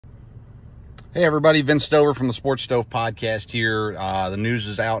Hey everybody, Vince Stover from the Sports Stove Podcast here. The news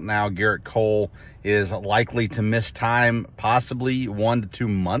is out now. Gerrit Cole is likely to miss time, possibly 1 to 2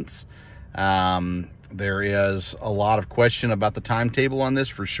 months. There is a lot of question about the timetable on this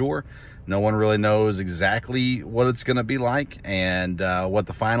for sure. No one really knows exactly what it's going to be like and what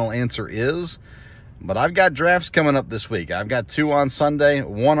the final answer is. But I've got drafts coming up this week. I've got 2 on Sunday,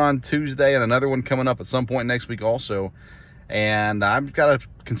 1 on Tuesday, and another one coming up at some point next week also. And I've got to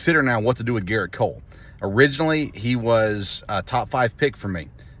consider now what to do with Gerrit Cole. Originally, he was a top 5 pick for me.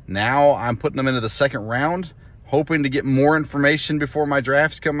 Now I'm putting him into the 2nd round, hoping to get more information before my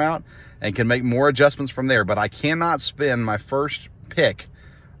drafts come out and can make more adjustments from there. But I cannot spend my first pick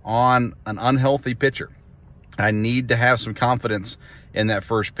on an unhealthy pitcher. I need to have some confidence in that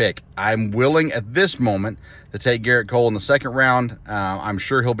first pick. I'm willing at this moment to take Gerrit Cole in the 2nd round. I'm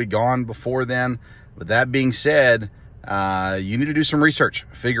sure he'll be gone before then. With that being said, you need to do some research,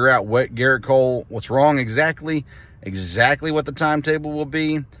 figure out what Gerrit Cole, what's wrong exactly what the timetable will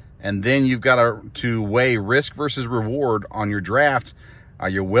be, and then you've got to weigh risk versus reward on your draft. Are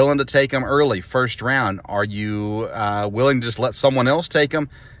you willing to take him early, 1st round? Are you willing to just let someone else take him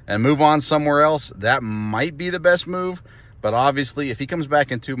and move on somewhere else? That might be the best move, but obviously if he comes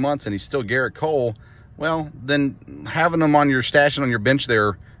back in 2 months and he's still Gerrit Cole, well, then having him on your stash and on your bench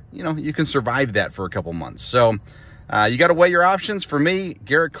there, you know, you can survive that for a couple months. So you got to weigh your options. For me,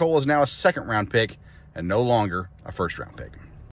 Gerrit Cole is now a 2nd round pick and no longer a 1st round pick.